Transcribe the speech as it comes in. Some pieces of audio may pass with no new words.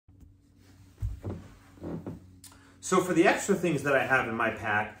So for the extra things that I have in my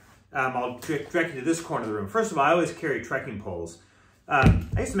pack, I'll direct you to this corner of the room. First of all, I always carry trekking poles. I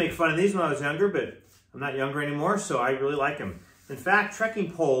used to make fun of these when I was younger, but I'm not younger anymore, so I really like them. In fact,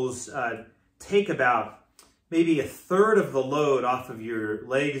 trekking poles take about maybe a third of the load off of your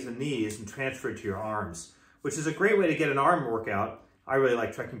legs and knees and transfer it to your arms, which is a great way to get an arm workout. I really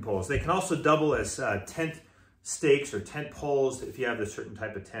like trekking poles. They can also double as tent stakes or tent poles if you have a certain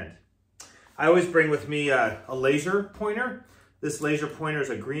type of tent. I always bring with me a laser pointer. This laser pointer is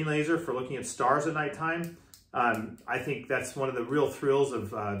a green laser for looking at stars at nighttime. I think that's one of the real thrills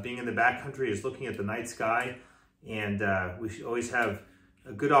of being in the backcountry is looking at the night sky. And we should always have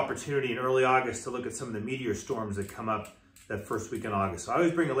a good opportunity in early August to look at some of the meteor storms that come up that first week in August. So I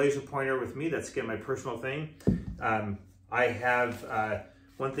always bring a laser pointer with me. That's, again, my personal thing. I have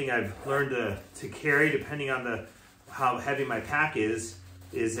one thing I've learned to carry, depending on how heavy my pack is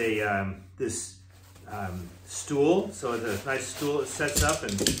this stool. So it's a nice stool that sets up,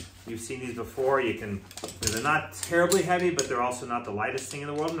 and you've seen these before. They're not terribly heavy, but they're also not the lightest thing in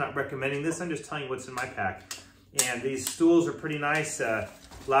the world. I'm not recommending this. I'm just telling you what's in my pack. And these stools are pretty nice.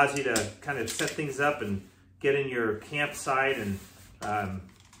 Allows you to kind of set things up and get in your campsite and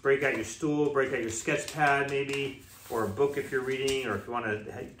break out your stool, break out your sketch pad maybe, or a book if you're reading, or if you want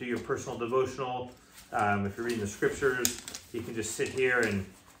to do your personal devotional. If you're reading the scriptures, you can just sit here and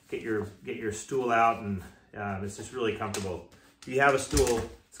get your stool out, and it's just really comfortable. If you have a stool,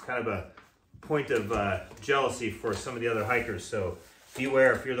 it's kind of a point of jealousy for some of the other hikers. So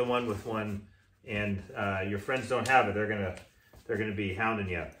beware if you're the one with one and your friends don't have it, they're gonna be hounding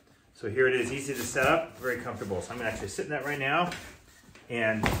you. So here it is, easy to set up, very comfortable. So I'm gonna actually sit in that right now.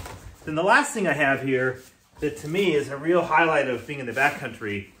 And then the last thing I have here that to me is a real highlight of being in the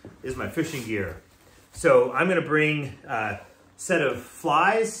backcountry is my fishing gear. So I'm gonna bring a set of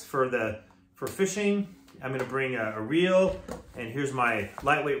flies for fishing. I'm gonna bring a reel, and here's my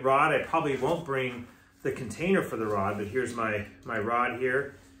lightweight rod. I probably won't bring the container for the rod, but here's my rod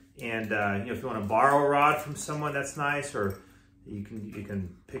here. And if you want to borrow a rod from someone, that's nice, or you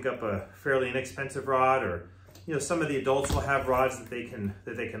can pick up a fairly inexpensive rod, or some of the adults will have rods that they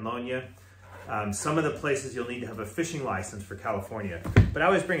can loan you. Some of the places you'll need to have a fishing license for California, but I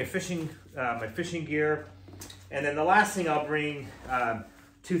always bring my fishing gear. And then the last thing I'll bring,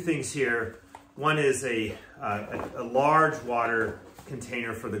 two things here. One is a large water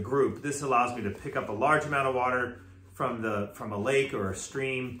container for the group. This allows me to pick up a large amount of water from a lake or a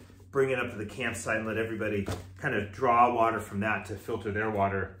stream, bring it up to the campsite, and let everybody kind of draw water from that to filter their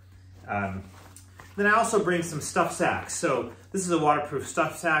water. Then I also bring some stuff sacks. So this is a waterproof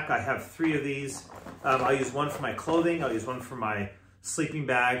stuff sack. I have 3 of these. I'll use one for my clothing, I'll use one for my sleeping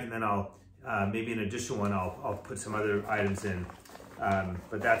bag, and then I'll maybe an additional one I'll put some other items in.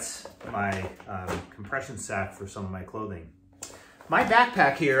 But that's my compression sack for some of my clothing. My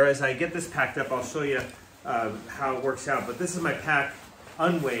backpack here, as I get this packed up, I'll show you how it works out. But this is my pack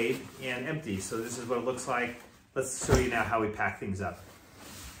unweighed and empty. So this is what it looks like. Let's show you now how we pack things up.